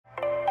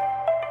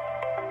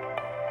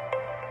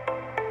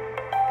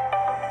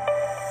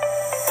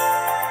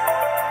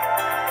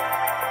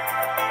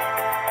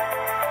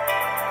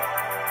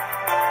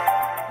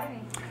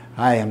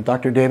Hi, I'm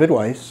Dr. David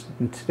Weiss,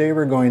 and today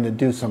we're going to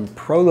do some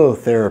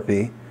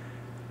prolotherapy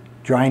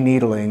dry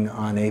needling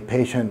on a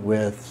patient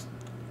with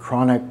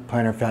chronic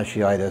plantar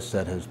fasciitis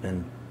that has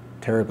been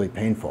terribly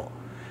painful.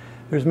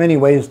 There's many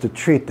ways to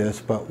treat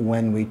this, but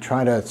when we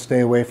try to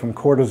stay away from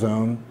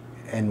cortisone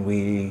and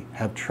we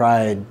have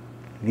tried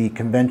the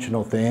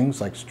conventional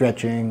things like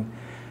stretching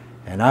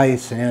and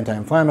ice and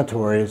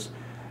anti-inflammatories,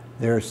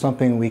 there's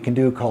something we can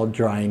do called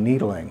dry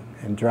needling.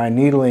 And dry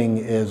needling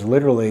is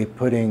literally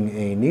putting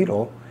a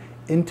needle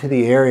into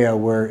the area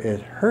where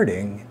it's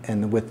hurting.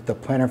 And with the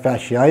plantar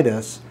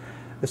fasciitis,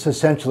 this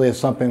essentially is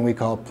something we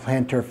call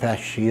plantar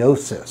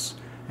fasciosis.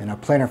 And a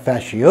plantar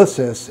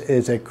fasciosis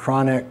is a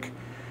chronic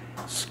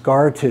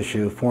scar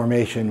tissue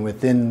formation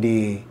within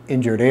the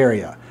injured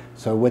area.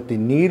 So what the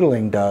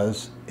needling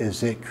does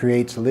is it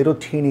creates little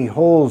teeny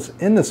holes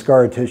in the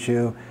scar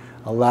tissue,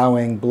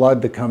 allowing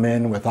blood to come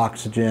in with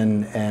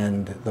oxygen,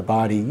 and the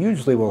body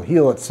usually will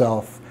heal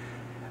itself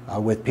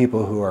with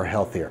people who are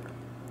healthier.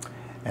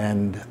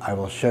 And I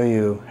will show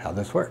you how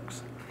this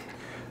works.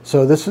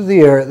 So this is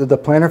the area, the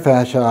plantar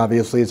fascia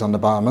obviously is on the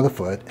bottom of the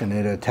foot, and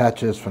it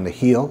attaches from the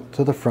heel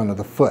to the front of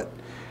the foot.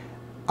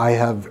 I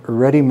have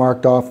already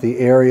marked off the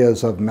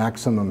areas of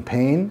maximum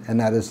pain, and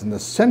that is in the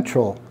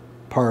central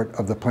part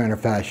of the plantar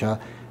fascia,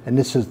 and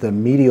this is the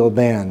medial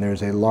band.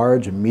 There's a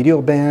large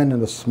medial band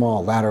and a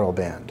small lateral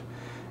band.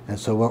 And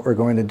so what we're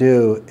going to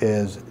do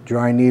is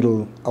dry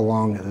needle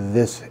along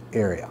this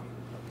area.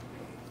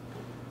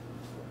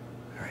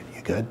 All right,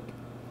 you good?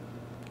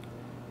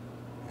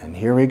 And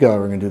here we go.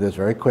 We're going to do this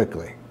very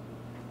quickly.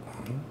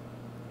 1,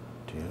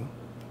 2,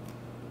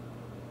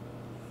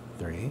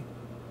 3,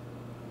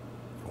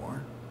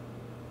 4.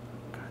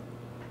 Okay.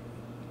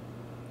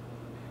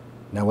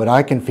 Now what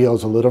I can feel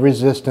is a little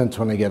resistance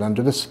when I get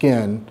under the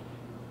skin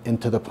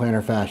into the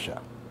plantar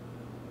fascia.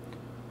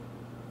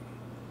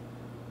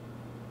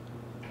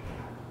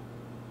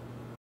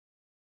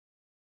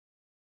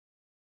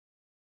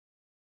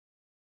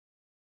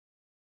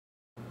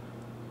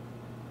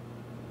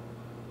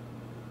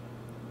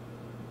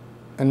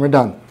 And we're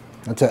done.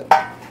 That's it.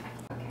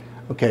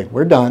 Okay,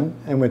 we're done.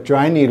 And with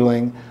dry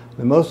needling,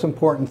 the most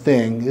important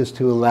thing is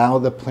to allow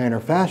the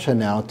plantar fascia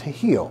now to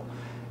heal.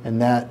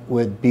 And that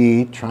would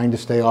be trying to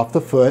stay off the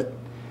foot.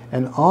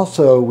 And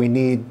also we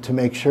need to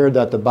make sure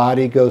that the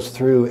body goes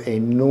through a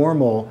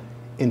normal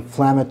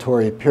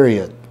inflammatory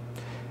period.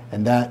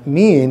 And that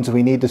means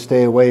we need to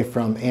stay away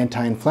from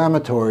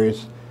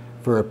anti-inflammatories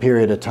for a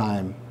period of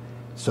time.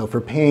 So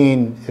for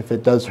pain, if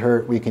it does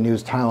hurt, we can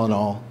use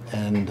Tylenol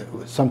and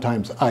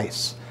sometimes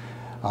ice.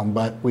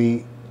 But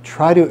we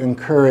try to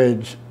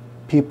encourage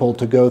people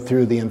to go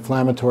through the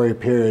inflammatory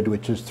period,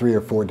 which is 3 or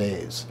 4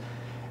 days.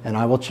 And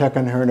I will check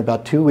on her in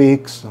about 2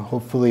 weeks,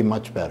 hopefully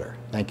much better.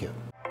 Thank you.